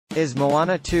Is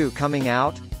Moana 2 coming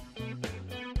out?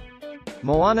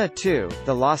 Moana 2,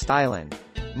 The Lost Island.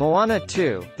 Moana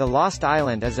 2, The Lost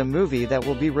Island is a movie that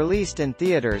will be released in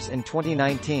theaters in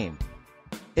 2019.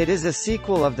 It is a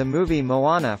sequel of the movie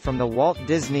Moana from the Walt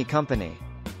Disney Company.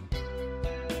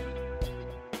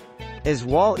 Is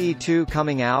Wall-E 2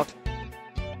 coming out?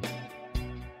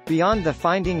 Beyond the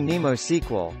Finding Nemo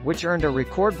sequel, which earned a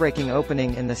record-breaking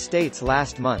opening in the States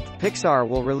last month, Pixar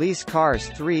will release Cars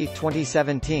 3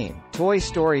 2017, Toy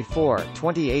Story 4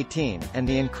 2018, and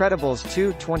The Incredibles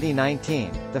 2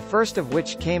 2019, the first of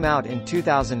which came out in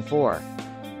 2004.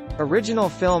 Original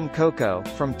film Coco,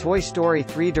 from Toy Story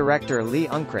 3 director Lee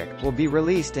Unkrich, will be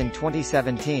released in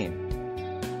 2017.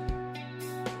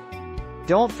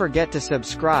 Don't forget to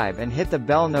subscribe and hit the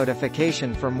bell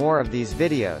notification for more of these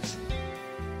videos.